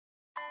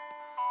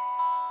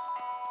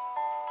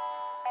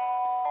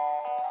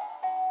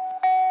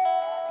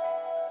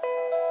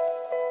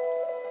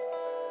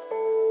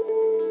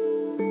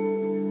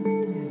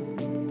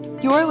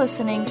You're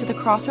listening to the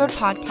Crossroad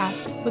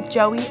Podcast with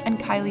Joey and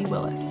Kylie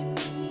Willis.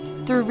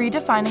 Through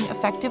redefining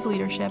effective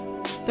leadership,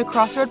 the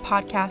Crossroad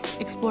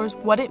Podcast explores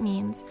what it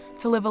means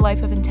to live a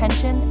life of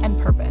intention and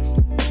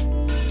purpose.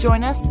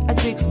 Join us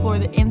as we explore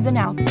the ins and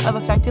outs of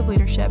effective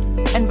leadership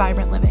and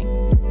vibrant living.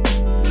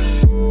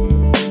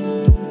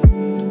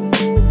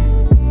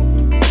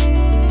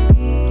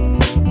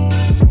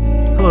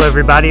 Hello,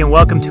 everybody, and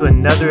welcome to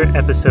another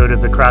episode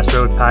of the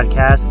Crossroad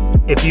Podcast.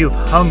 If you've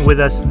hung with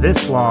us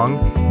this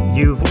long,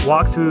 you've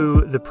walked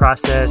through the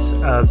process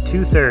of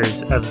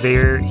 2/3 of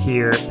their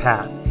here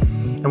path.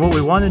 And what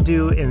we want to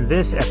do in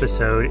this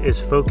episode is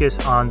focus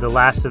on the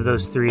last of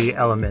those three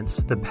elements,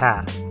 the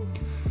path.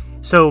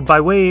 So by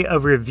way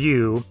of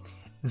review,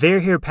 their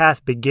here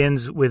path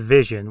begins with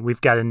vision.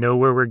 We've got to know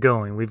where we're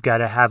going. We've got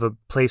to have a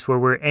place where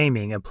we're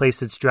aiming, a place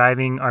that's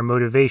driving our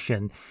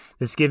motivation,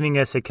 that's giving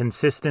us a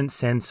consistent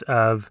sense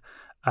of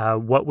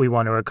what we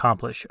want to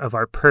accomplish, of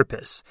our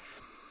purpose.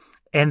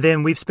 And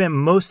then we've spent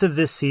most of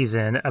this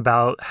season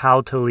about how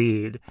to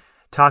lead,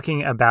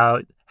 talking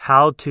about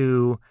how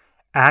to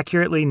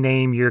accurately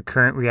name your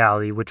current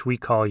reality, which we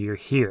call your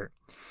here.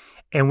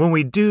 And when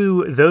we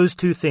do those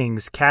two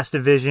things, cast a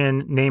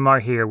vision, name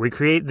our here, we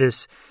create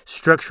this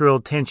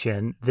structural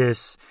tension,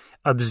 this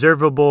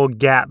observable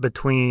gap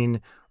between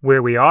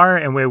where we are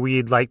and where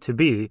we'd like to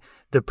be,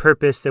 the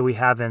purpose that we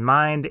have in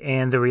mind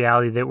and the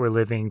reality that we're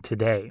living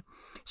today.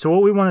 So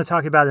what we want to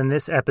talk about in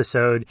this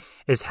episode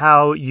is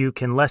how you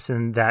can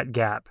lessen that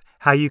gap,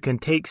 how you can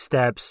take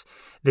steps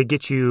that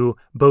get you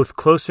both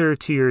closer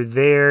to your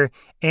there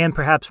and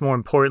perhaps more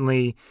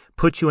importantly,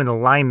 put you in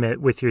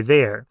alignment with your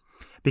there.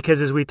 Because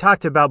as we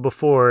talked about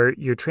before,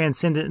 your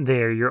transcendent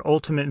there, your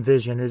ultimate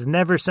vision is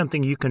never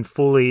something you can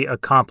fully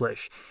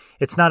accomplish.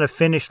 It's not a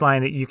finish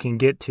line that you can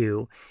get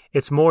to.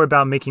 It's more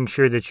about making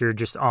sure that you're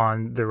just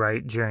on the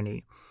right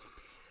journey.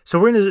 So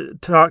we're going to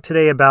talk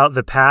today about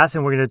the path,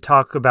 and we're going to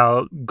talk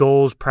about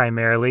goals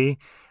primarily.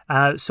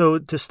 So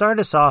to start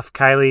us off,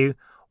 Kylie,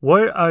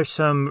 what are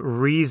some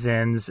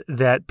reasons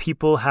that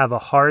people have a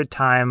hard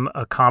time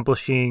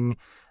accomplishing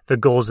the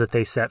goals that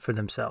they set for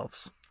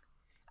themselves?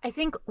 I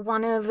think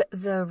one of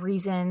the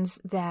reasons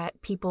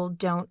that people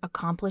don't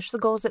accomplish the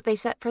goals that they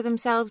set for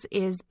themselves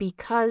is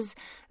because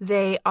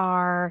they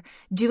are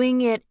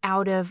doing it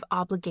out of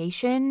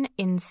obligation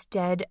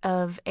instead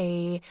of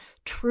a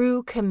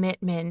true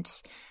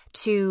commitment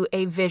to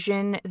a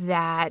vision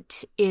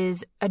that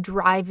is a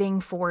driving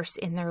force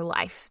in their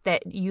life,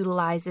 that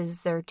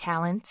utilizes their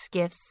talents,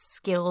 gifts,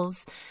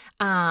 skills,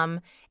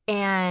 and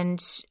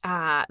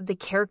the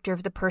character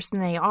of the person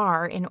they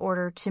are in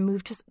order to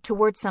move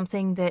towards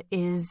something that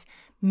is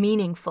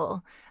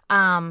meaningful.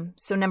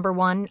 So number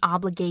one,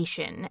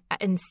 obligation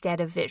instead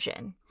of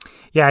vision.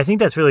 Yeah, I think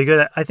that's really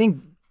good. I think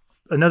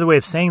another way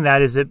of saying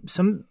that is that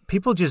some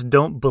people just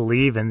don't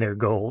believe in their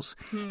goals.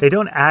 They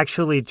don't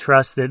actually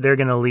trust that they're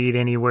going to lead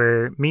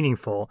anywhere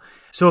meaningful.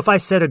 So if I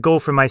set a goal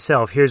for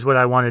myself, here's what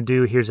I want to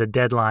do, here's a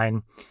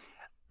deadline,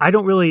 I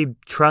don't really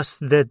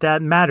trust that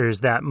that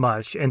matters that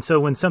much. And so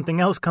when something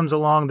else comes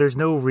along, there's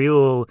no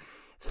real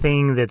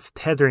thing that's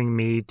tethering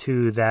me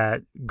to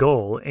that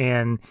goal.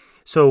 And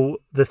so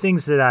the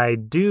things that I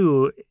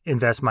do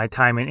invest my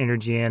time and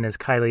energy in, as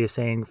Kylie is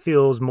saying,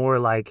 feels more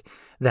like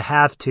the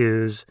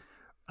have-tos,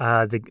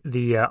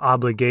 the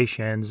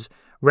obligations,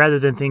 rather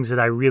than things that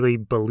I really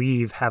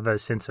believe have a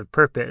sense of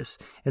purpose.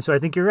 And so I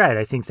think you're right.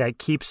 I think that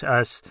keeps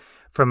us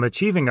from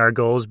achieving our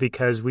goals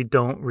because we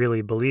don't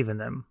really believe in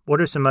them. What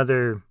are some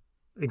other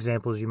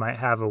examples you might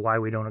have of why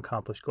we don't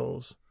accomplish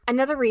goals?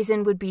 Another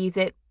reason would be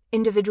that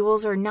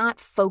individuals are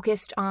not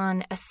focused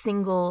on a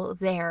single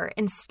there.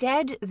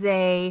 Instead,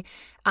 they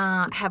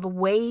have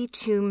way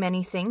too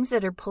many things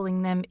that are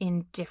pulling them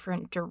in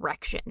different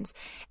directions.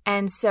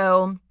 And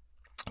so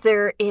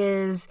there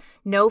is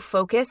no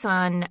focus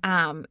on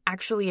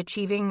actually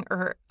achieving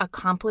or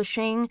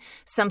accomplishing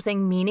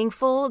something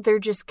meaningful. They're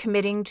just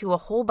committing to a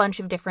whole bunch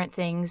of different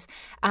things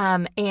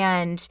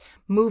and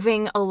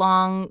moving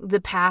along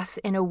the path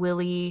in a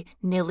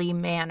willy-nilly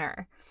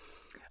manner.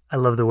 I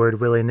love the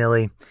word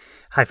willy-nilly,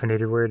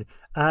 hyphenated word.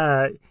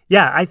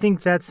 Yeah, I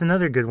think that's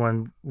another good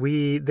one.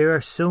 There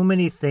are so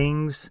many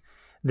things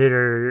that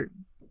are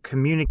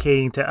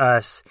communicating to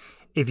us.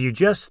 If you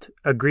just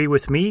agree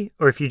with me,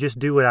 or if you just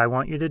do what I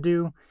want you to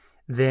do,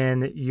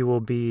 then you will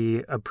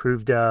be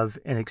approved of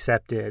and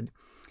accepted.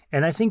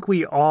 And I think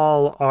we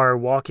all are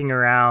walking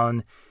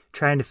around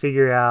trying to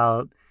figure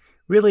out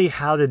really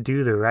how to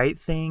do the right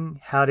thing,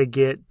 how to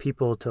get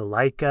people to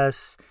like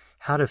us,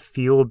 how to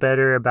feel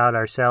better about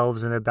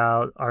ourselves and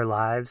about our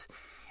lives.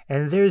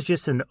 And there's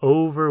just an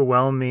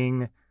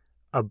overwhelming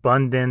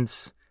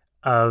abundance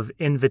of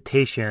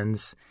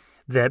invitations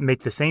that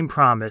make the same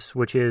promise,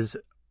 which is,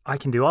 I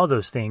can do all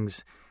those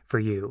things for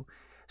you.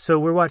 So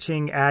we're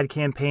watching ad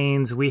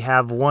campaigns. We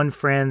have one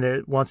friend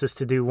that wants us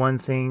to do one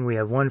thing. We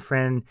have one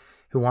friend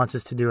who wants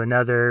us to do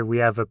another. We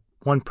have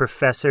one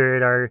professor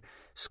at our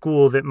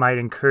school that might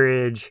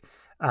encourage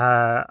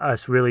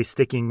us really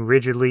sticking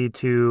rigidly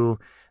to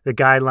the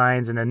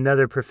guidelines, and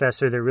another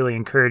professor that really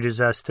encourages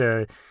us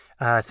to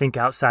think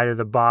outside of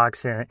the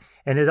box, and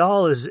it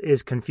all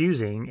is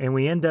confusing, and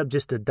we end up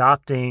just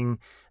adopting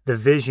the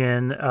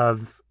vision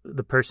of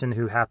the person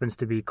who happens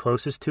to be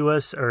closest to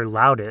us or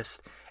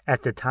loudest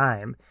at the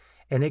time,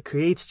 and it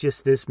creates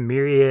just this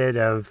myriad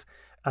of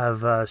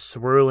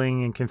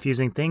swirling and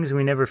confusing things, and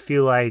we never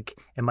feel like,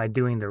 am I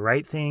doing the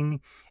right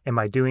thing? Am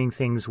I doing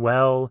things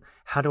well?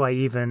 How do I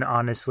even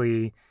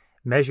honestly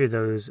measure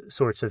those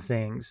sorts of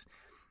things?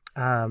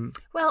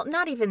 Well,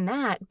 not even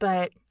that,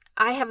 but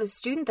I have a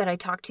student that I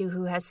talk to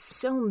who has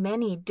so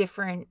many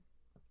different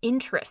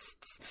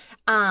interests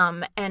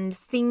and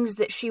things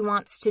that she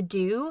wants to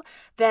do,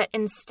 that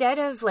instead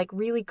of like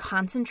really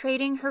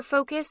concentrating her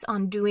focus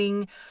on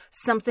doing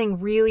something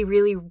really,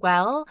 really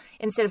well,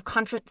 instead of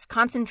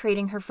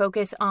concentrating her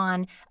focus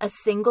on a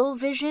single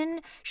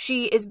vision,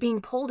 she is being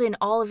pulled in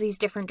all of these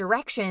different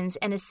directions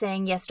and is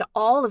saying yes to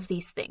all of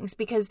these things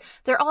because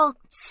they're all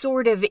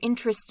sort of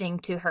interesting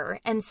to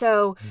her. And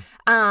so,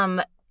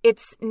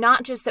 it's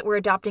not just that we're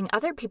adopting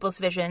other people's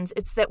visions,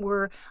 it's that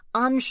we're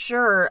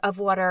unsure of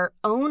what our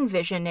own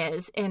vision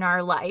is in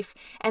our life.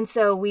 And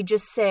so we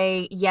just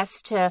say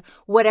yes to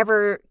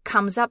whatever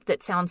comes up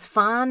that sounds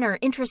fun or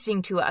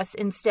interesting to us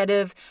instead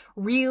of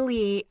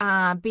really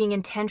being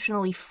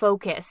intentionally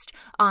focused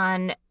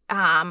on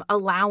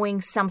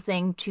allowing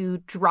something to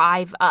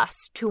drive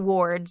us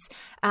towards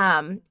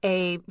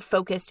a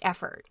focused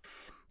effort.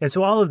 And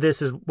so all of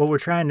this is what we're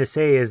trying to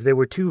say is that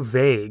we're too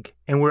vague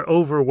and we're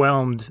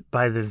overwhelmed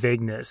by the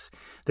vagueness.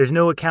 There's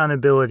no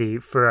accountability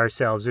for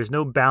ourselves. There's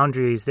no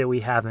boundaries that we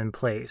have in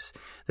place.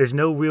 There's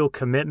no real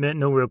commitment,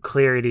 no real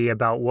clarity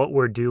about what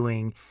we're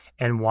doing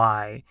and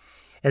why.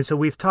 And so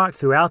we've talked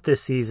throughout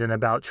this season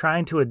about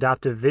trying to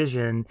adopt a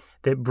vision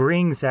that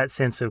brings that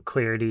sense of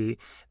clarity,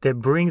 that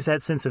brings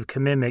that sense of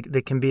commitment,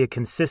 that can be a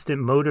consistent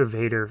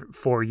motivator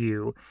for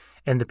you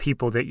and the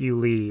people that you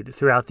lead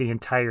throughout the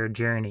entire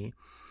journey.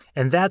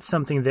 And that's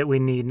something that we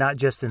need not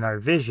just in our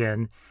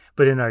vision,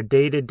 but in our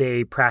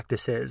day-to-day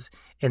practices,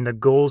 in the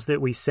goals that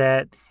we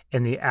set,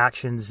 and the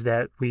actions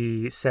that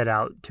we set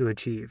out to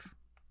achieve.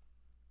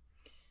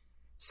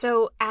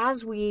 So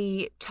as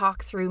we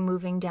talk through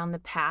moving down the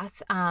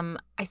path,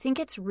 I think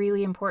it's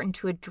really important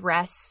to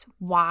address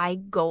why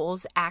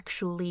goals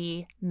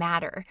actually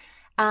matter.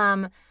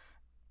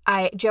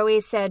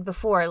 Joey said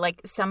before, like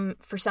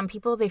for some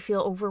people, they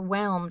feel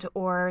overwhelmed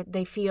or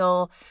they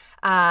feel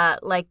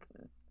like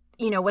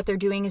what they're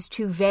doing is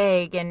too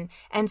vague.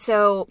 And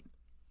so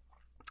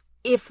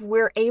if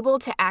we're able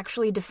to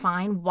actually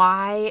define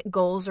why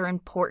goals are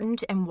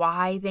important and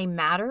why they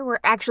matter, we're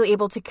actually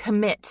able to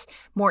commit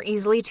more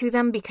easily to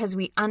them because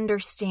we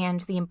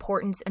understand the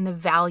importance and the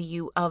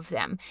value of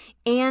them.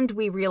 And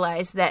we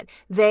realize that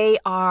they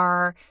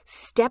are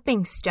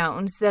stepping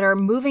stones that are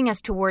moving us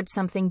towards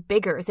something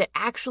bigger that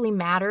actually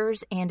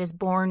matters and is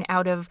born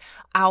out of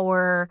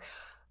our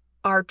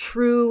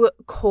true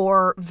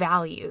core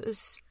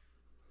values.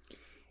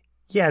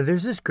 Yeah,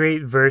 there's this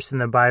great verse in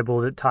the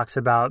Bible that talks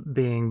about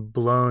being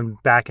blown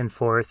back and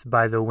forth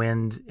by the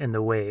wind and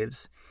the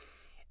waves.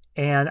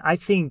 And I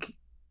think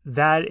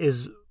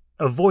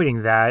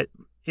avoiding that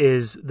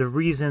is the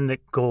reason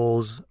that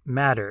goals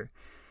matter.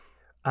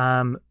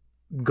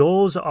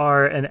 Goals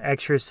are an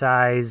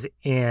exercise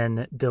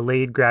in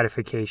delayed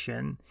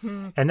gratification.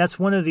 And that's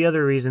one of the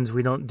other reasons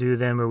we don't do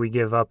them or we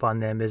give up on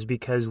them, is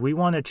because we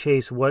want to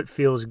chase what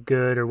feels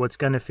good or what's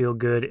going to feel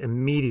good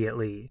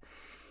immediately.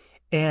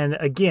 And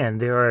again,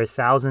 there are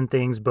 1,000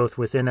 things both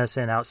within us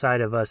and outside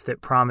of us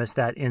that promise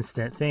that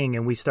instant thing,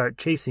 and we start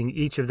chasing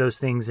each of those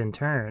things in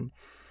turn.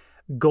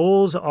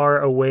 Goals are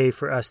a way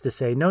for us to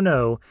say,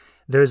 no,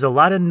 there's a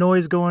lot of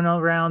noise going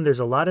around. There's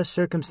a lot of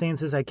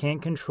circumstances I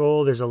can't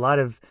control. There's a lot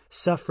of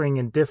suffering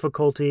and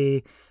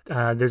difficulty.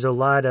 There's a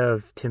lot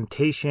of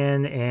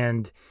temptation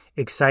and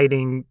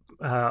exciting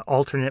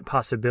alternate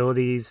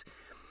possibilities.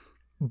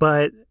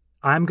 But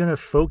I'm going to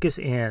focus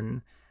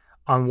in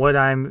on what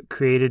I'm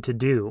created to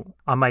do,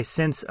 on my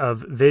sense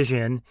of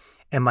vision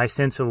and my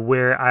sense of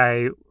where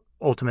I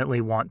ultimately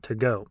want to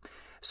go.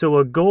 So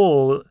a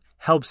goal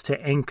helps to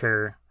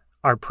anchor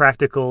our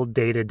practical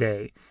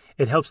day-to-day.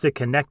 It helps to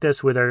connect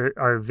us with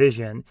our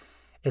vision.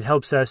 It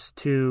helps us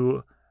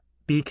to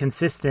be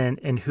consistent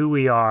in who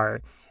we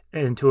are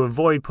and to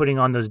avoid putting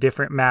on those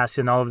different masks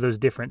in all of those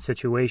different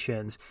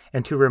situations,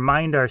 and to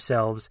remind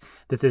ourselves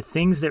that the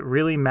things that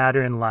really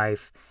matter in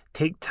life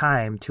take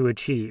time to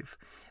achieve.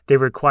 They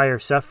require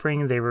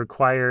suffering, they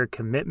require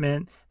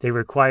commitment, they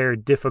require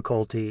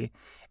difficulty,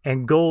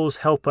 and goals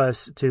help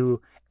us to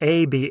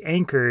A, be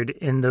anchored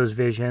in those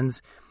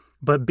visions,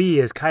 but B,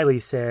 as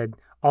Kylie said,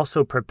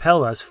 also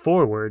propel us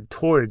forward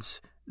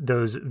towards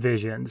those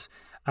visions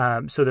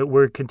so that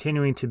we're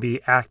continuing to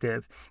be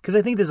active. Because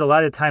I think there's a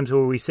lot of times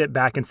where we sit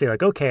back and say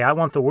like, okay, I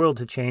want the world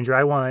to change, or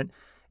I want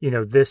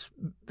this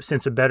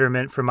sense of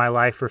betterment for my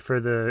life or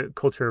for the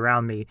culture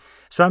around me.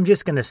 So I'm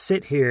just going to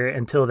sit here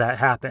until that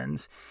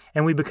happens.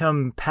 And we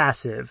become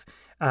passive.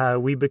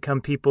 We become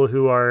people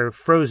who are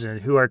frozen,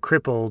 who are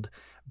crippled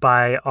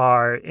by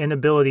our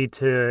inability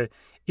to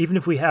even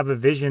if we have a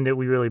vision that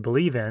we really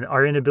believe in,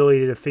 our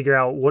inability to figure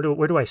out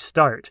where do I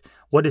start?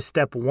 What is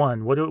step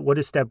 1? What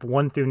is step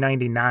 1 through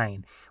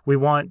 99? We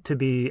want to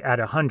be at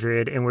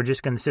 100, and we're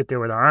just going to sit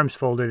there with our arms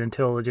folded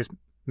until it just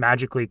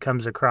magically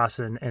comes across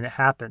and it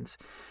happens.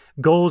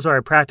 Goals are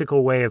a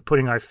practical way of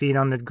putting our feet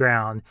on the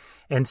ground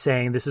and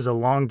saying, this is a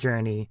long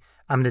journey.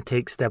 I'm going to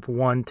take step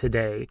 1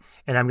 today,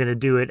 and I'm going to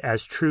do it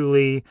as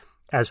truly,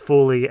 as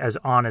fully, as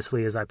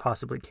honestly as I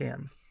possibly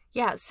can.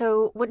 Yeah,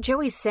 so what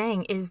Joey's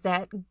saying is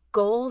that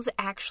goals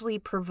actually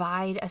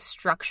provide a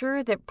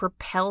structure that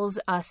propels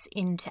us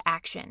into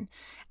action.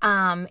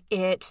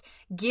 It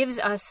gives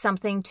us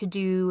something to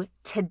do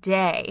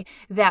today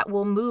that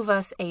will move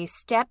us a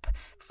step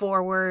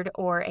forward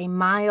or a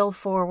mile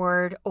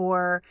forward,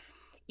 or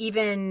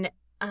even,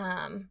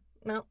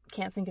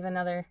 can't think of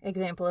another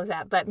example of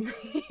that, but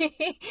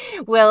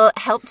will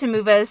help to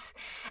move us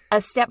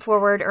a step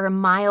forward or a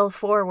mile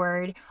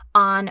forward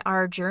on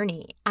our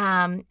journey.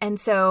 And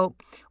so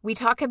we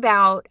talk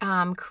about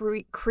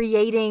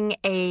creating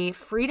a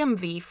freedom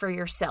V for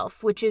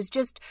yourself, which is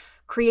just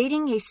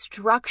creating a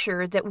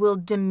structure that will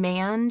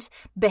demand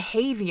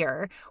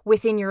behavior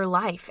within your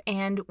life.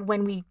 And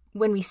when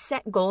we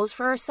set goals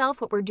for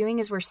ourselves, what we're doing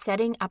is we're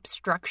setting up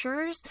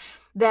structures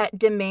that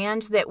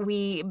demand that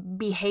we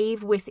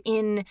behave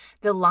within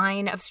the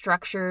line of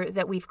structure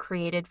that we've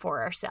created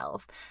for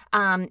ourselves.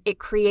 It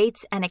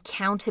creates an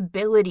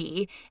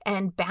accountability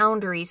and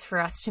boundaries for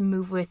us to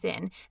move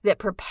within that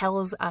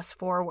propels us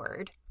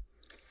forward.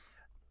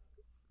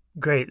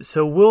 Great.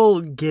 So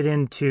we'll get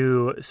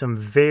into some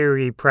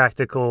very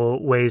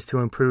practical ways to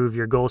improve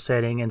your goal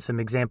setting and some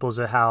examples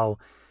of how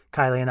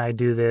Kylie and I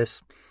do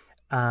this.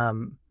 But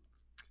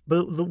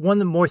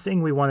the more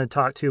thing we want to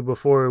talk to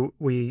before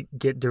we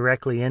get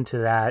directly into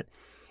that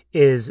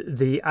is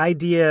the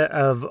idea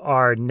of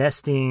our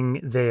nesting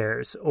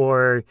theirs,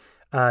 or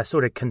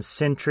sort of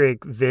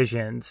concentric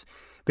visions.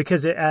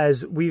 Because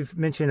as we've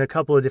mentioned a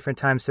couple of different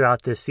times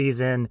throughout this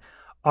season,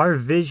 our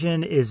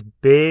vision is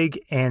big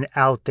and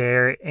out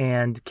there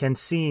and can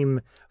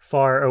seem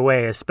far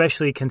away,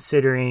 especially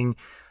considering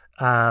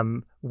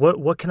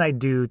what can I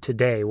do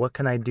today? What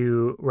can I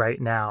do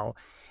right now?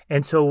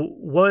 And so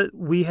what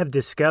we have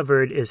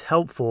discovered is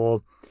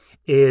helpful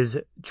is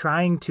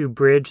trying to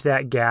bridge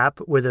that gap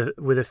with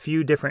a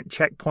few different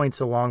checkpoints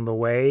along the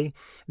way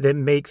that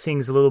make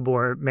things a little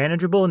more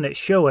manageable and that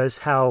show us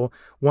how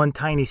one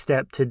tiny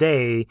step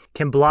today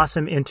can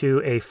blossom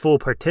into a full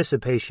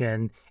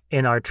participation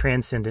in our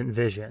transcendent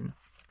vision.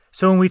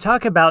 So when we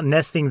talk about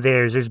nesting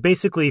theirs, there's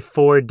basically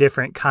 4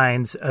 different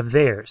kinds of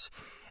theirs.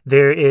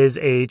 There is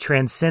a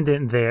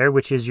transcendent there,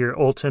 which is your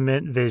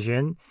ultimate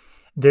vision.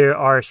 There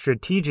are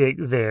strategic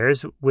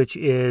theirs, which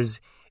is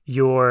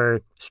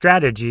your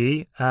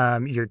strategy,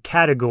 your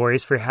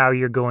categories for how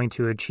you're going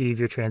to achieve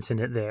your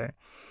transcendent there.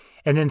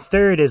 And then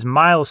third is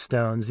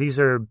milestones. These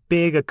are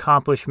big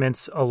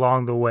accomplishments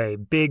along the way,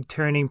 big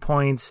turning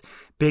points,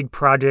 big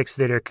projects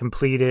that are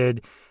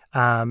completed,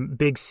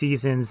 big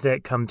seasons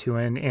that come to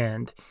an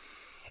end.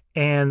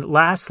 And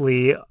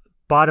lastly,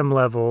 bottom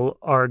level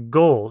are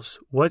goals.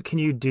 What can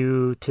you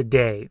do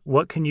today?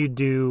 What can you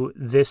do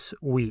this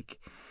week?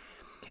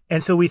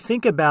 And so we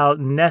think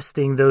about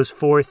nesting those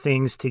 4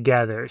 things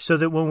together so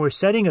that when we're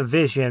setting a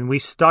vision, we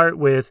start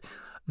with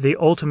the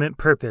ultimate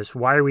purpose.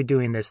 Why are we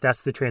doing this?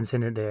 That's the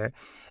transcendent there.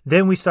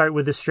 Then we start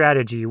with the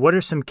strategy. What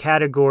are some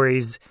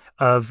categories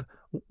of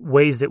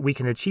ways that we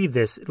can achieve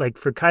this? Like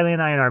for Kylie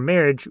and I in our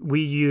marriage,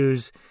 we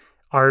use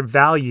our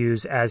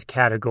values as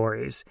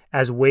categories,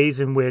 as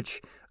ways in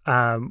which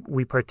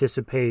we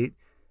participate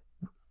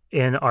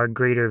in our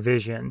greater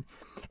vision.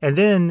 And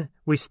then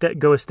we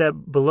go a step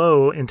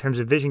below in terms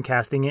of vision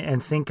casting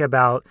and think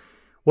about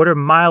what are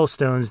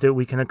milestones that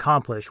we can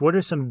accomplish? What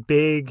are some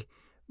big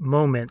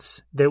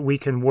moments that we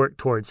can work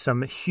towards,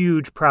 some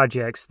huge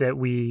projects that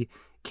we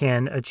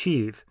can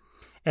achieve?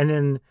 And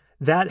then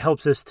that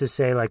helps us to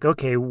say, like,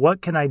 okay,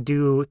 what can I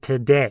do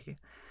today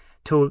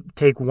to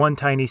take one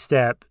tiny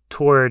step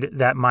toward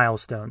that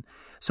milestone?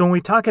 So when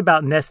we talk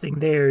about nesting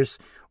theirs,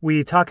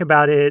 we talk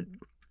about it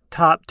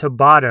top to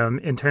bottom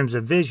in terms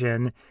of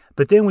vision,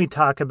 but then we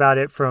talk about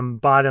it from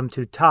bottom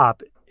to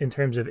top in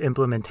terms of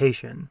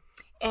implementation.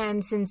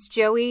 And since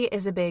Joey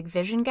is a big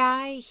vision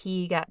guy,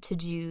 he got to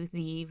do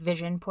the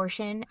vision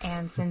portion.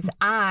 And since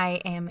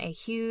I am a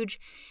huge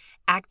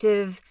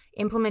active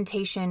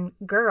implementation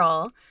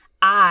girl,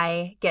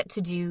 I get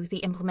to do the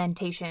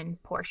implementation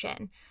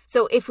portion.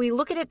 So if we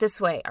look at it this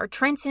way, our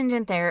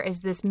transcendent there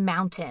is this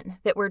mountain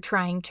that we're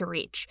trying to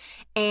reach.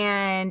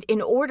 And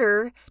in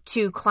order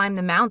to climb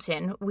the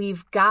mountain,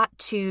 we've got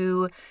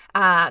to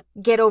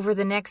get over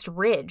the next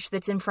ridge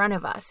that's in front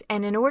of us.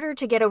 And in order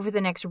to get over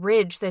the next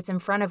ridge that's in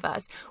front of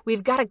us,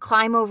 we've got to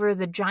climb over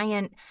the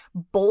giant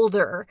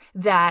boulder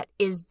that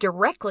is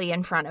directly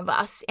in front of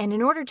us. And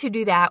in order to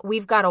do that,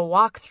 we've got to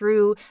walk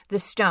through the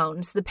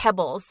stones, the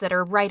pebbles that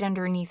are right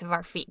underneath of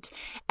our feet.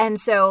 And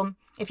so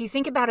if you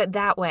think about it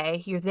that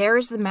way, your there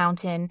is the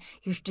mountain,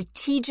 your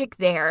strategic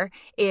there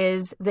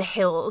is the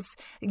hills,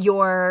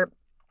 your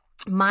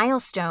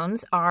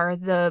Milestones are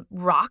the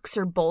rocks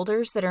or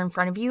boulders that are in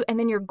front of you, and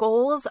then your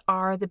goals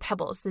are the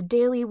pebbles, the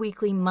daily,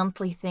 weekly,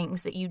 monthly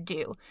things that you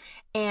do.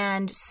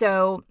 And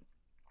so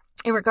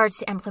in regards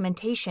to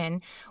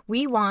implementation,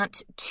 we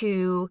want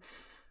to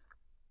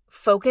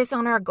focus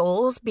on our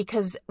goals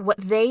because what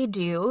they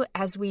do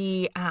as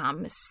we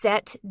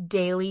set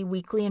daily,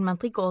 weekly, and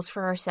monthly goals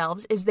for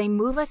ourselves is they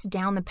move us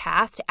down the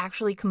path to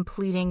actually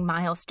completing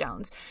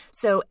milestones.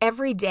 So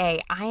every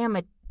day I am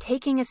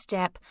taking a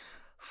step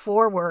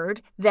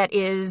forward that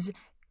is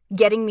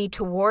getting me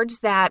towards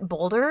that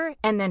boulder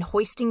and then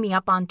hoisting me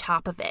up on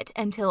top of it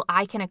until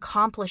I can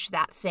accomplish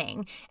that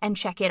thing and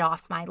check it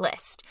off my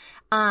list.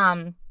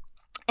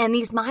 And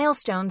these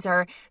milestones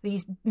are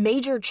these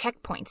major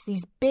checkpoints,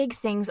 these big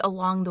things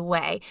along the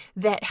way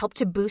that help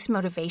to boost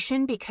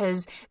motivation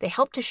because they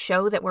help to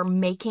show that we're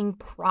making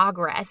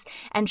progress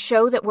and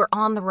show that we're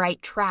on the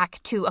right track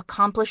to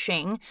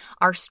accomplishing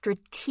our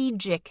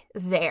strategic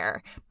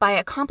there. By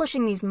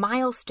accomplishing these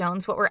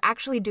milestones, what we're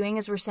actually doing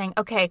is we're saying,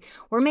 okay,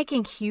 we're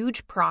making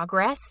huge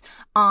progress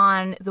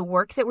on the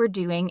work that we're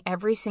doing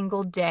every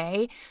single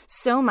day,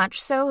 so much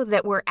so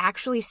that we're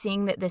actually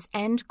seeing that this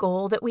end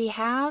goal that we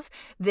have,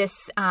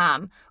 this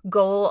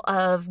goal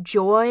of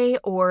joy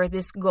or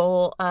this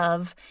goal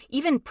of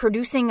even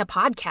producing a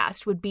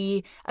podcast would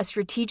be a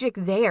strategic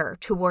there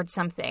towards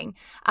something.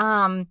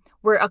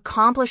 We're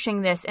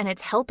accomplishing this and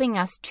it's helping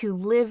us to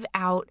live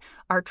out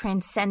our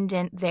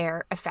transcendent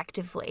there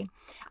effectively.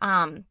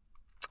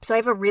 So I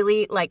have a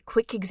really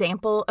quick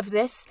example of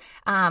this.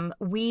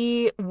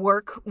 We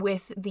work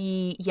with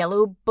the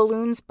Yellow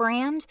Balloons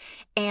brand,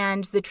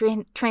 and the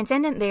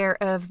Transcendent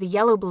There of the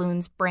Yellow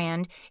Balloons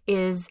brand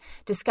is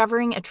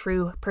discovering a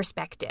true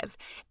perspective.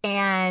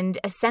 And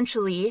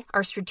essentially,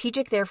 our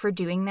strategic there for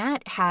doing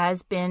that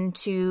has been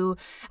to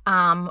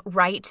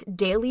write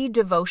daily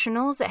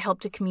devotionals that help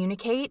to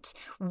communicate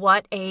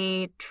what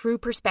a true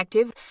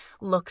perspective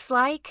looks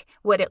like,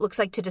 what it looks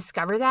like to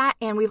discover that.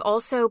 And we've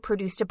also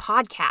produced a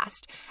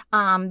podcast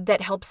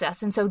that helps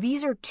us. And so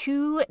these are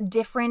two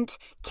different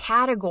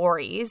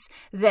categories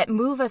that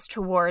move us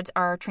towards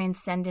our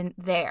transcendent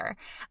there.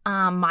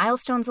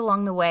 Milestones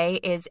along the way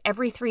is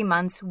every 3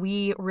 months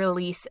we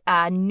release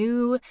a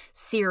new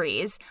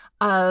series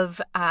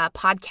of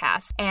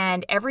podcasts.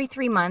 And every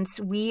 3 months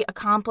we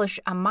accomplish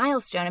a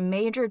milestone, a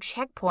major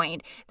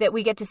checkpoint that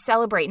we get to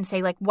celebrate and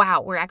say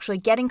wow, we're actually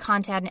getting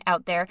content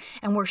out there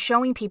and we're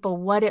showing people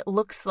what it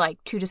looks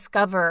like to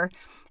discover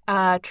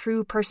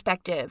true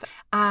perspective.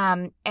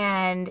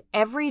 And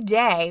every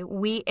day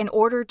in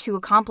order to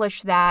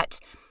accomplish that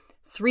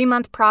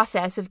 3-month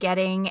process of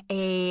getting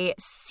a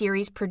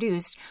series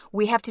produced,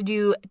 we have to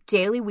do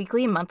daily,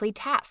 weekly, and monthly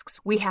tasks.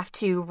 We have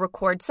to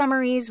record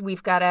summaries.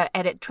 We've got to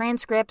edit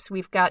transcripts.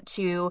 We've got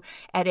to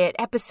edit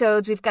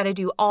episodes. We've got to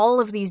do all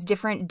of these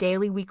different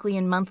daily, weekly,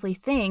 and monthly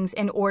things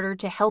in order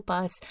to help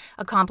us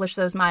accomplish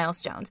those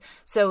milestones.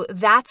 So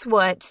that's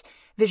what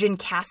vision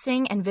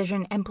casting and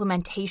vision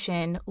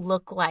implementation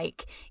look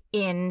like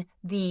in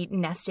the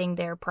nesting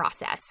there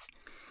process.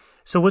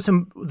 So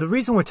the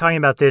reason we're talking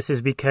about this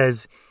is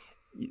because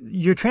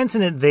your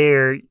transcendent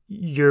there,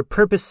 your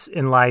purpose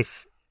in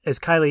life, as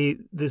Kylie,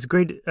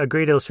 a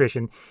great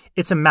illustration,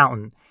 it's a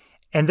mountain.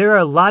 And there are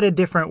a lot of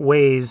different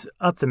ways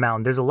up the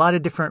mountain. There's a lot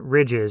of different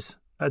ridges.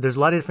 There's a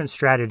lot of different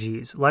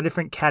strategies, a lot of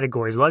different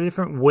categories, a lot of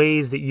different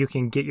ways that you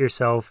can get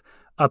yourself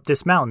up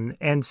this mountain.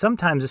 And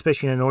sometimes,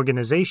 especially in an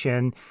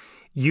organization,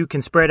 you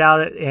can spread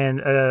out and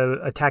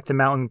attack the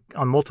mountain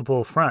on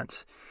multiple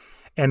fronts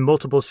and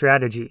multiple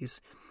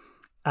strategies.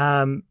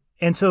 And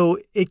so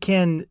it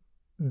can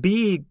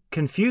be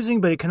confusing,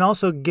 but it can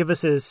also give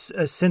us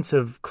a sense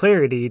of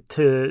clarity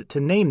to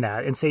name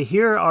that and say,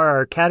 here are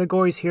our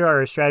categories, here are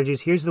our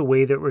strategies, here's the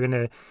way that we're going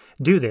to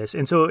do this.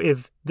 And so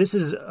if this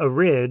is a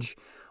ridge,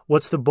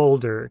 what's the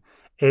boulder?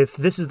 If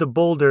this is the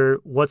boulder,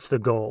 what's the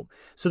goal?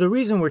 So the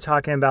reason we're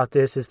talking about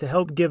this is to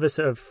help give us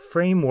a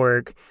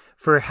framework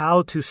for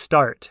how to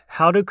start,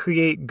 how to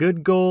create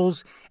good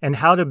goals, and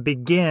how to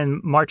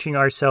begin marching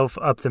ourselves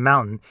up the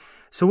mountain.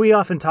 So we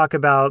often talk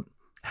about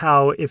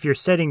how if you're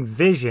setting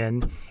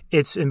vision,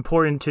 it's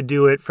important to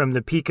do it from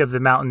the peak of the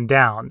mountain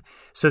down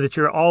so that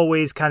you're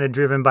always kind of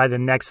driven by the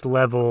next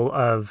level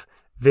of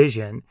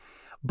vision.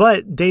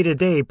 But day to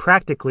day,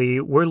 practically,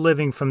 we're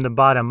living from the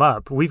bottom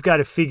up. We've got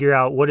to figure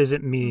out what does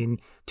it mean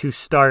to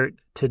start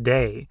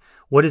today?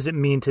 What does it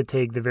mean to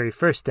take the very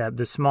first step,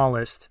 the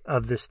smallest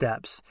of the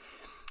steps?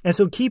 And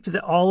so keep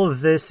all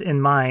of this in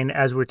mind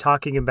as we're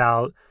talking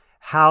about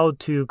how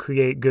to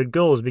create good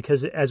goals,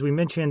 because as we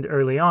mentioned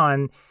early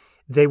on,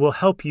 they will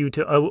help you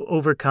to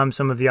overcome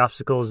some of the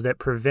obstacles that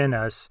prevent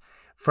us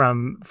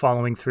from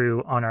following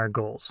through on our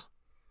goals.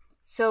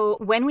 So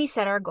when we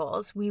set our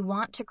goals, we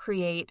want to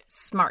create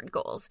SMART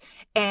goals.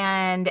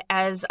 And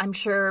as I'm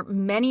sure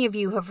many of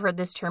you have heard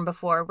this term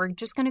before, we're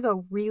just going to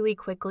go really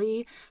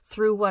quickly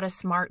through what a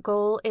SMART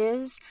goal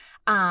is.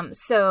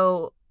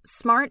 So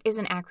SMART is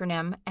an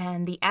acronym,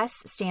 and the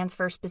S stands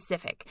for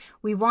specific.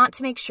 We want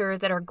to make sure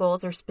that our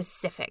goals are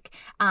specific,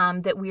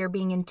 that we are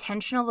being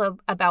intentional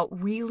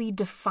about really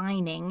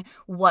defining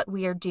what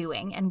we are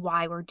doing and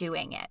why we're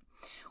doing it.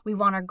 We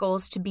want our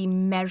goals to be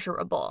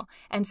measurable.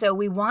 And so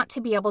we want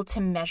to be able to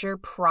measure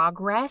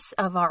progress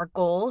of our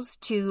goals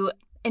to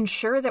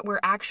ensure that we're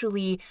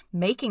actually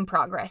making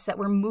progress, that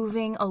we're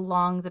moving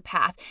along the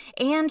path,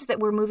 and that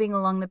we're moving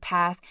along the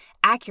path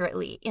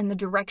accurately in the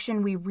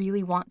direction we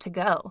really want to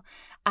go.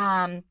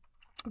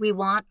 We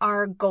want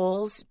our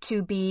goals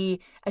to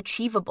be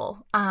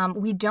achievable.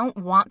 We don't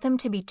want them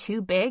to be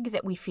too big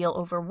that we feel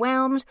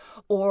overwhelmed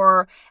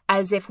or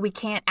as if we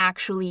can't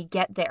actually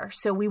get there.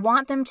 So we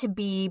want them to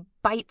be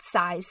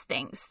bite-sized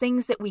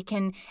things that we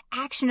can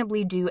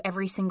actionably do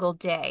every single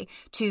day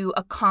to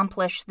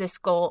accomplish this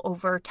goal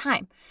over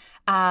time.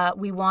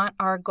 We want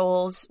our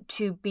goals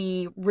to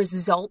be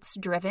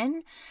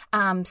results-driven.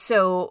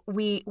 So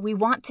we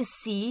want to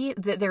see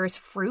that there is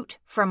fruit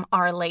from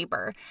our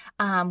labor.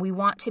 We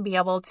want to be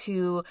able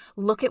to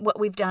look at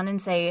what we've done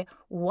and say,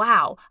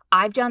 wow,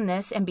 I've done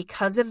this, and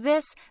because of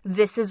this,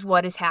 this is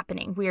what is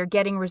happening. We are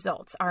getting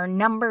results. Our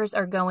numbers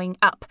are going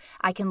up.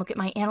 I can look at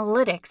my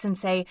analytics and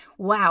say,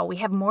 wow, we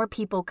have more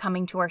people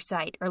coming to our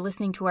site or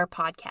listening to our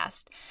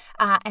podcast.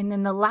 And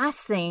then the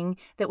last thing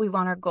that we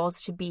want our goals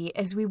to be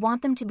is we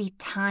want them to be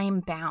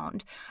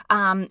time-bound.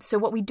 So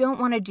what we don't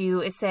want to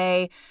do is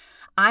say,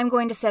 I'm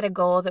going to set a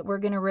goal that we're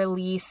going to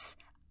release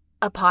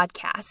a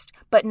podcast,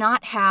 but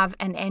not have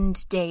an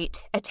end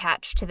date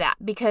attached to that,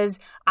 because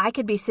I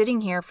could be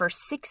sitting here for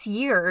 6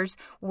 years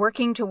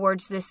working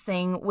towards this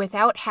thing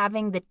without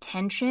having the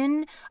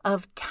tension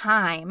of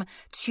time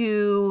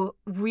to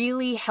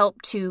really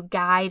help to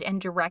guide and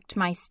direct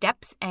my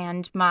steps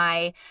and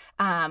my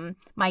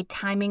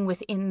timing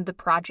within the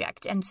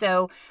project. And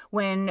so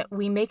when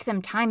we make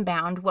them time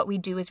bound, what we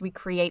do is we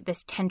create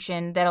this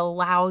tension that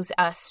allows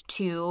us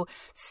to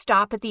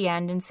stop at the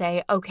end and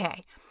say,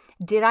 okay,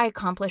 did I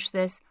accomplish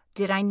this?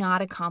 Did I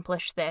not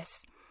accomplish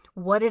this?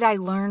 What did I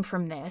learn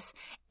from this?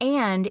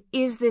 And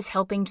is this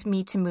helping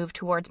me to move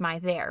towards my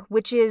there,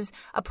 which is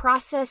a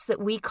process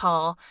that we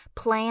call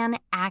plan,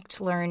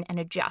 act, learn, and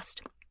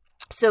adjust.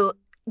 So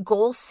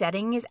goal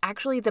setting is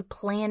actually the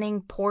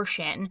planning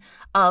portion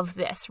of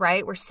this,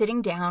 right? We're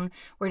sitting down,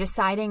 we're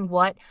deciding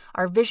what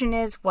our vision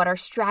is, what our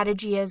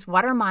strategy is,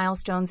 what our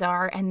milestones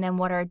are, and then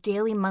what our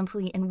daily,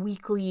 monthly, and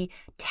weekly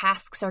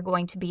tasks are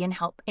going to be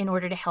in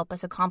order to help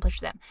us accomplish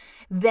them.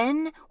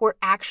 Then we're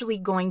actually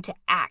going to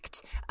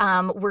act.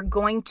 We're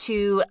going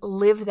to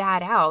live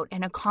that out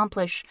and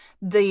accomplish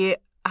the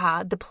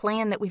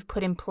plan that we've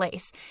put in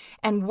place.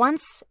 And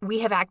once we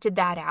have acted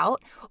that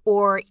out,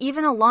 or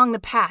even along the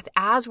path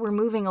as we're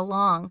moving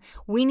along,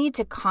 we need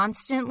to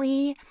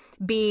constantly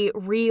be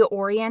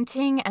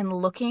reorienting and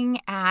looking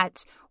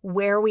at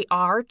where we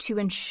are to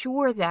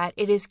ensure that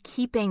it is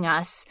keeping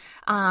us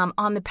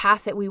on the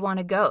path that we want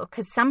to go.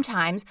 Because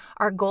sometimes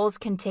our goals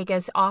can take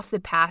us off the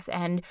path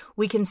and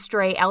we can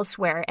stray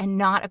elsewhere and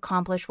not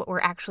accomplish what we're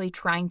actually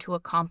trying to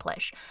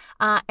accomplish.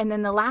 And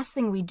then the last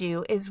thing we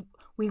do is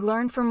we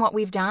learn from what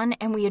we've done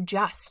and we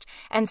adjust.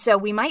 And so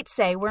we might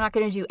say we're not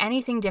going to do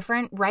anything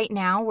different right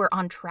now. We're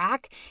on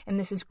track and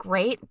this is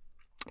great.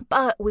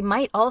 But we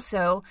might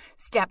also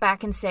step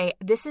back and say,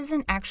 this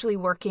isn't actually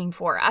working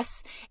for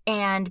us.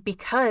 And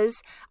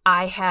because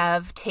I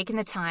have taken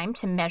the time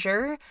to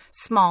measure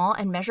small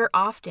and measure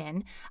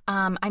often,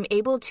 I'm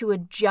able to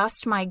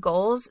adjust my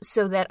goals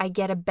so that I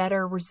get a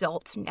better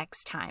result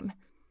next time.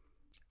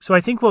 So I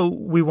think what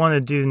we want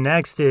to do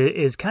next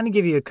is kind of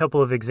give you a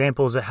couple of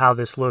examples of how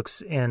this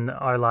looks in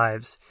our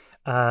lives.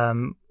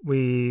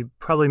 We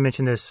probably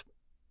mentioned this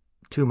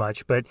too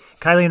much, but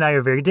Kylie and I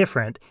are very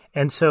different.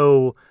 And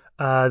so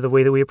the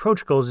way that we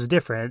approach goals is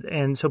different.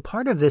 And so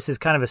part of this is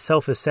kind of a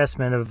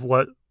self-assessment of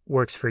what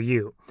works for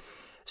you.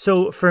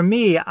 So for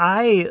me,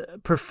 I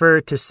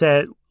prefer to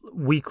set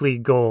weekly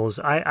goals.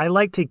 I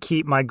like to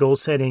keep my goal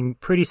setting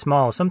pretty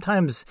small,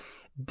 sometimes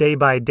day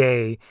by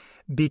day,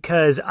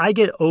 because I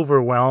get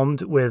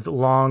overwhelmed with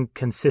long,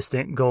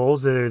 consistent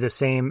goals that are the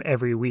same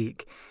every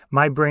week.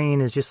 My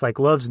brain is just like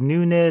loves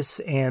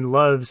newness and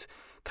loves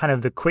kind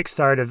of the quick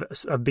start of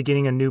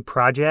beginning a new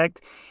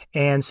project.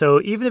 And so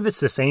even if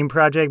it's the same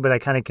project, but I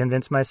kind of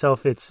convince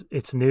myself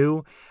it's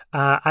new,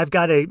 I've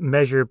got to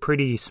measure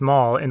pretty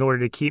small in order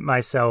to keep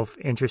myself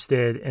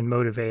interested and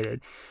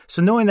motivated.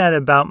 So knowing that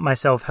about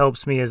myself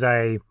helps me as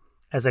I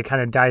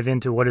kind of dive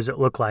into what does it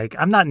look like.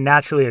 I'm not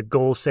naturally a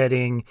goal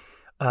setting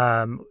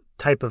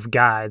type of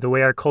guy. The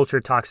way our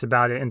culture talks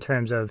about it in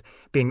terms of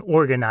being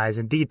organized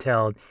and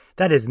detailed,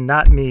 that is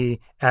not me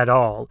at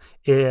all.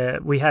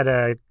 We had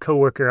a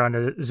coworker on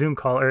a Zoom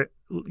call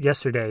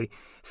yesterday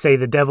say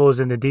the devil is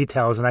in the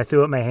details, and I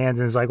threw up my hands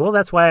and was like, well,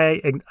 that's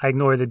why I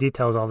ignore the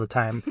details all the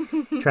time,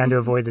 trying to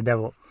avoid the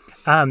devil.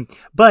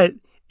 But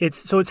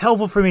it's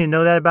helpful for me to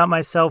know that about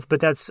myself,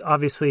 but that's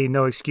obviously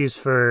no excuse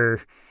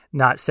for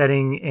not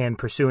setting and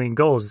pursuing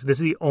goals. This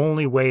is the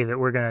only way that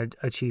we're going to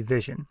achieve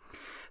vision.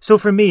 So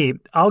for me,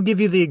 I'll give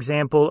you the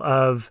example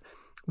of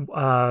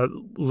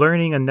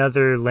learning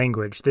another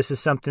language. This is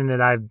something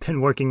that I've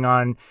been working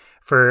on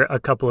for a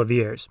couple of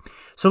years.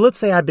 So let's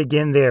say I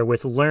begin there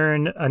with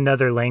learn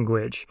another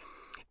language.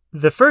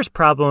 The first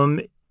problem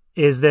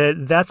is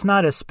that that's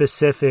not a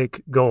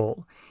specific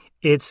goal.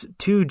 It's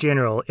too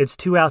general. It's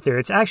too out there.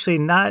 It's actually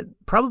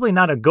probably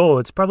not a goal.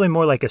 It's probably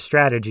more like a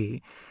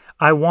strategy.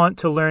 I want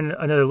to learn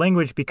another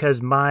language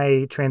because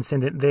my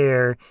Transcendent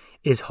There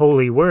is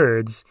holy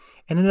words.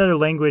 And another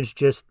language,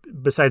 just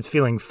besides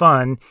feeling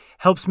fun,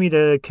 helps me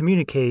to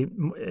communicate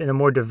in a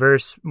more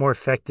diverse, more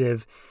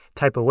effective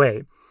type of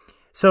way.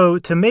 So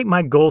to make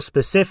my goal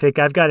specific,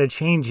 I've got to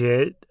change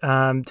it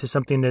to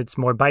something that's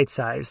more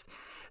bite-sized.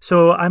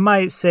 So I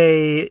might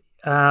say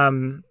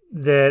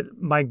that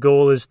my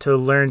goal is to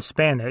learn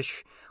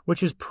Spanish,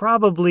 which is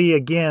probably,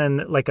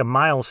 again, like a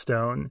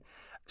milestone.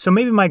 So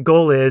maybe my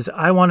goal is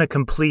I want to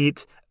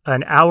complete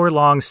an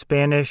hour-long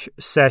Spanish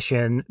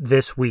session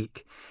this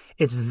week.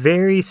 It's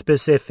very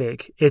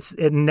specific.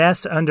 It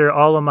nests under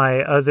all of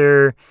my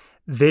other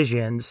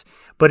visions,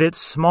 but it's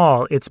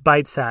small, it's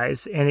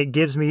bite-sized, and it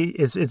gives me,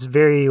 it's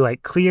very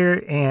like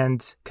clear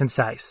and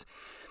concise.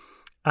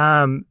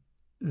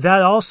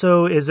 That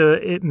also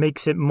it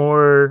makes it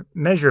more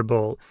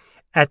measurable.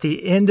 At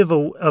the end of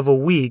a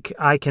week,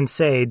 I can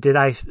say, did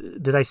I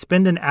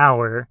spend an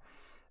hour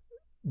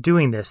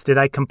doing this? Did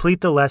I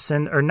complete the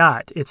lesson or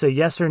not? It's a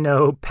yes or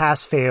no,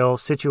 pass-fail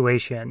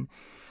situation.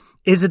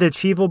 Is it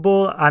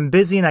achievable? I'm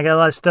busy and I got a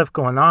lot of stuff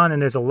going on,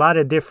 and there's a lot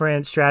of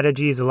different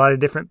strategies, a lot of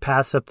different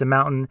paths up the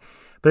mountain,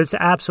 but it's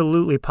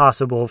absolutely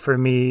possible for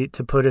me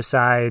to put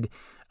aside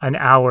an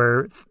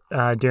hour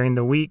during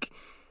the week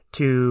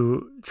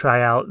to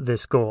try out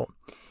this goal.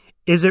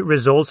 Is it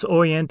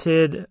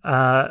results-oriented?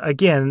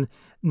 Again,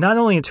 not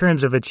only in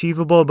terms of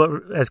achievable, but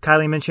as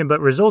Kylie mentioned,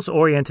 but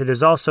results-oriented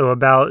is also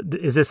about,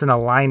 is this in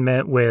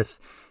alignment with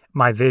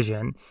my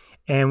vision?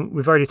 And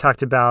we've already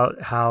talked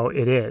about how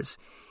it is.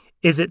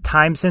 Is it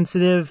time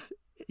sensitive?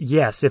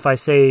 Yes. If I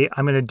say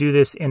I'm going to do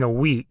this in a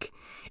week,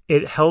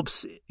 it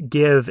helps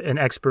give an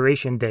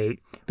expiration date.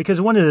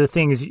 Because one of the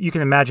things you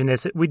can imagine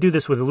is we do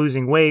this with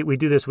losing weight. We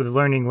do this with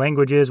learning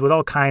languages, with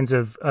all kinds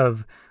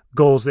of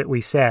goals that we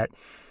set.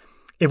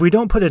 If we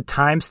don't put a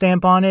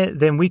timestamp on it,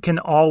 then we can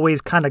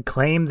always kind of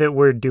claim that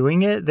we're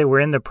doing it, that we're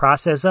in the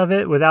process of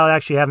it without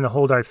actually having to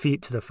hold our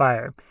feet to the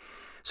fire.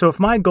 So if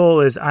my goal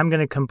is I'm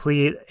going to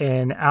complete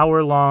an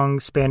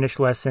hour-long Spanish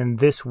lesson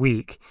this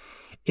week,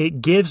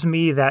 it gives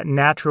me that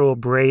natural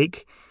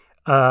break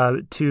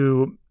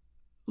to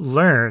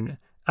learn,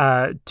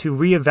 to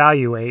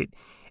reevaluate,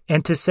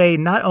 and to say,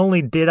 not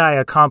only did I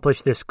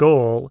accomplish this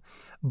goal,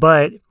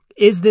 but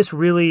is this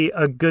really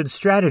a good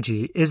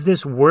strategy? Is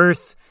this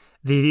worth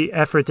the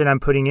effort that I'm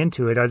putting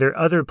into it? Are there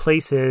other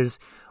places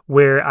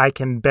where I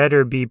can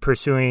better be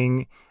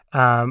pursuing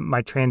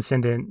my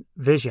transcendent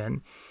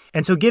vision?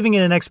 And so giving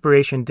it an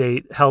expiration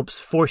date helps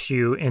force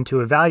you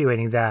into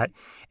evaluating that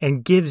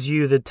and gives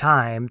you the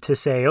time to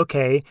say,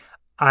 okay,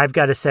 I've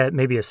got to set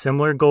maybe a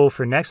similar goal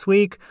for next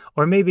week,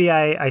 or maybe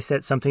I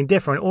set something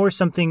different or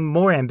something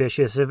more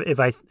ambitious if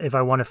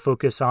I want to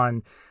focus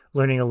on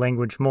learning a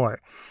language more.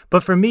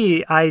 But for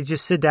me, I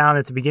just sit down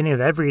at the beginning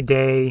of every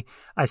day.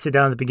 I sit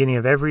down at the beginning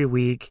of every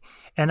week,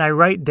 and I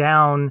write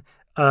down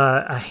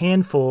a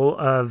handful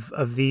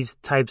of these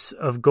types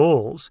of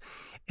goals.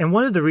 And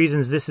one of the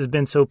reasons this has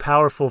been so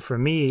powerful for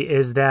me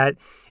is that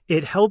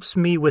it helps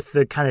me with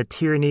the kind of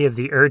tyranny of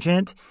the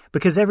urgent,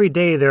 because every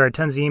day there are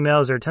tons of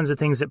emails, there are tons of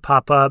things that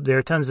pop up, there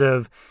are tons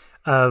of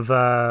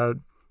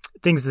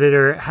things that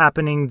are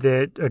happening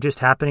that are just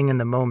happening in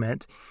the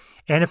moment.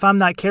 And if I'm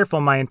not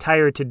careful, my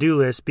entire to-do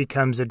list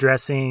becomes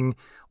addressing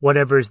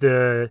whatever's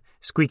the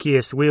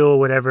squeakiest wheel,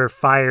 whatever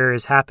fire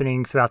is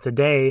happening throughout the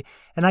day.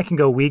 And I can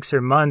go weeks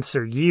or months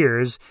or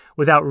years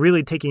without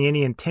really taking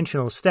any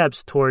intentional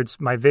steps towards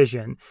my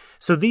vision.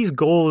 So these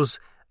goals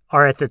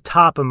are at the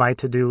top of my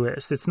to-do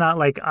list. It's not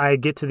like I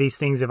get to these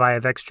things if I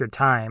have extra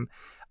time.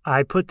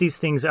 I put these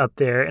things up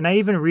there, and I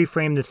even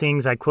reframe the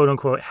things I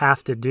quote-unquote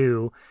have to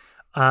do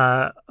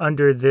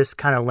under this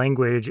kind of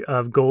language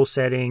of goal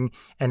setting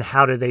and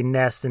how do they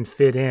nest and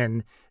fit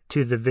in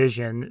to the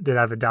vision that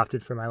I've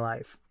adopted for my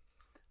life.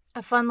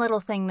 A fun little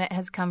thing that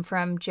has come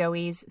from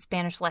Joey's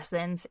Spanish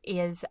lessons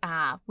is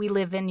we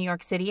live in New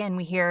York City, and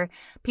we hear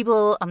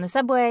people on the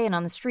subway and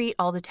on the street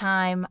all the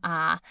time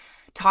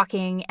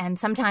talking, and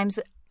sometimes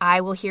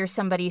I will hear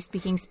somebody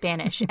speaking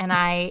Spanish, and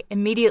I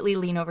immediately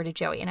lean over to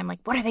Joey, and I'm like,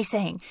 what are they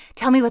saying?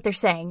 Tell me what they're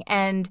saying.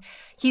 And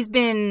he's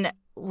been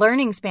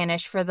learning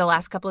Spanish for the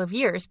last couple of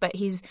years, but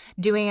he's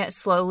doing it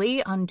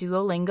slowly on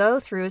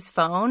Duolingo through his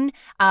phone,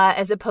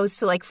 as opposed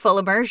to like full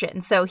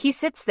immersion. So he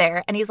sits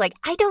there and he's like,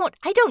 I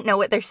don't know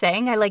what they're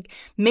saying. I like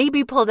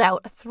maybe pulled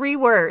out 3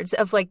 words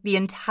of like the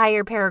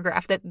entire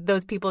paragraph that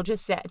those people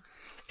just said.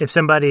 If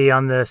somebody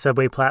on the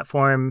subway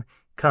platform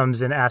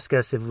comes and asks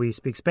us if we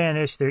speak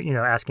Spanish,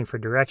 they're, asking for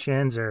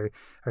directions or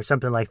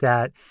something like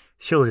that,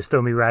 she'll just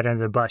throw me right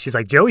under the bus. She's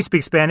like, Joey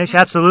speaks Spanish?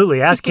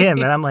 Absolutely. Ask him.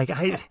 And I'm like,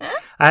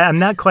 I I'm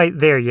not quite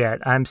there yet.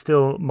 I'm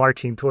still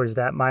marching towards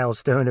that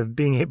milestone of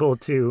being able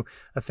to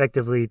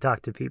effectively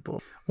talk to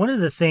people. One of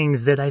the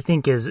things that I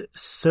think is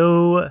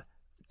so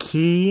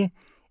key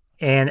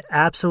and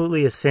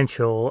absolutely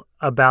essential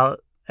about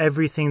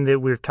everything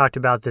that we've talked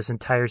about this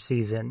entire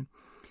season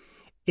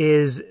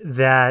is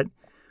that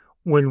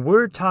when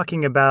we're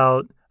talking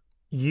about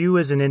you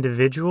as an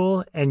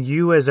individual and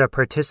you as a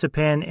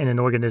participant in an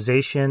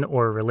organization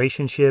or a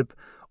relationship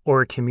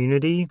or a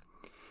community,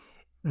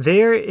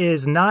 there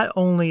is not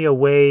only a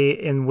way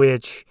in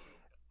which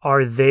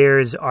our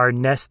theirs are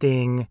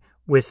nesting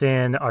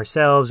within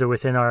ourselves or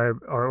within our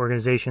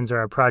organizations or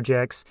our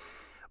projects,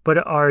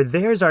 but our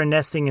theirs are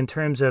nesting in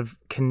terms of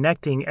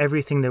connecting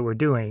everything that we're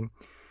doing.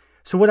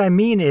 So what I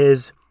mean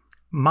is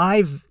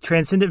my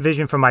transcendent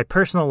vision for my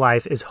personal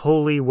life is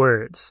holy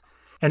words.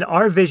 And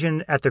our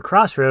vision at the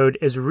Crossroad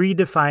is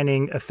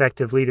redefining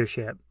effective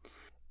leadership.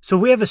 So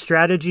we have a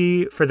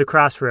strategy for the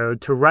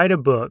Crossroad to write a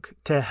book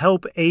to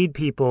help aid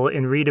people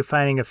in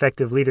redefining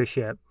effective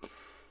leadership.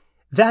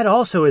 That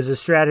also is a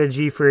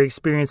strategy for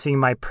experiencing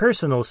my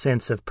personal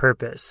sense of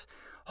purpose.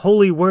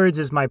 Holy words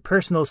is my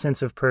personal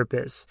sense of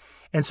purpose.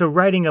 And so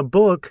writing a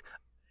book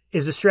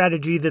is a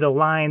strategy that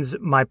aligns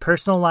my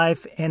personal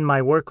life and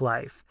my work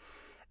life.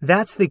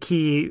 That's the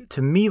key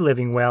to me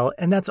living well,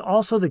 and that's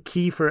also the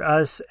key for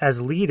us as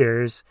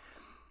leaders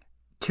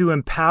to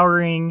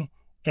empowering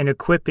and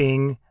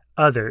equipping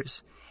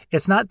others.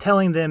 It's not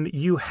telling them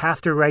you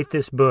have to write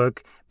this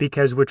book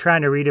because we're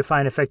trying to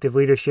redefine effective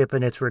leadership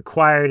and it's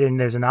required and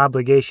there's an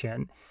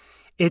obligation.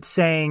 It's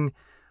saying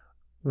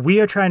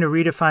we are trying to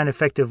redefine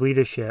effective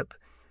leadership.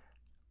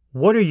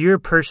 What are your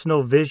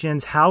personal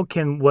visions? How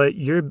can what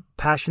you're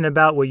passionate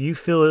about, what you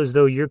feel as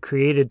though you're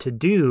created to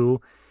do,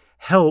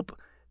 help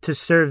to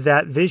serve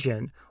that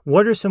vision?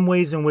 What are some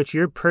ways in which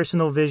your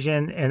personal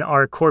vision and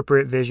our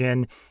corporate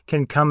vision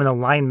can come in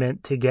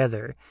alignment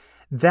together?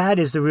 That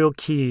is the real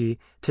key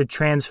to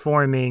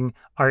transforming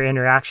our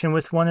interaction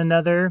with one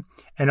another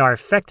and our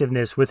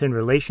effectiveness within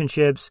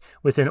relationships,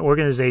 within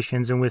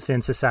organizations, and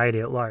within society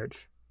at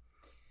large.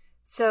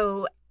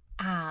 So,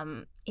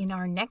 in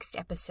our next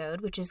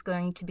episode, which is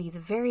going to be the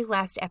very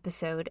last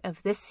episode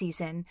of this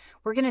season,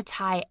 we're going to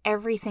tie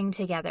everything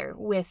together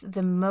with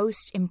the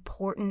most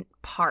important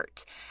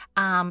part,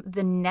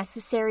 the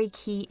necessary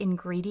key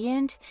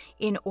ingredient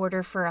in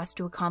order for us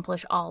to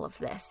accomplish all of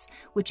this,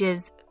 which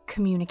is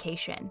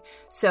communication.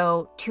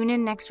 So tune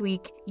in next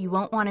week. You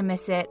won't want to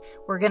miss it.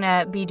 We're going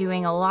to be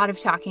doing a lot of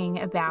talking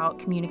about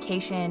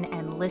communication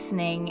and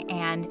listening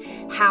and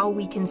how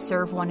we can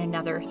serve one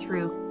another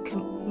through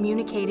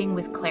communicating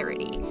with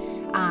clarity.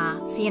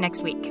 See you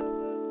next week.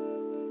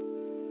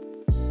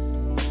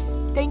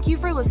 Thank you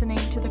for listening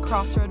to the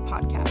Crossroad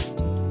Podcast.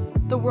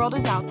 The world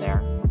is out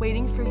there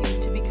waiting for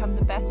you to become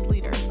the best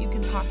leader you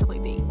can possibly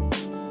be.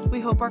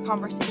 We hope our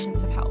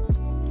conversations have helped.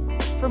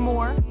 For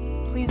more,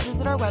 please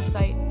visit our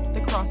website,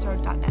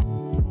 thecrossroad.net.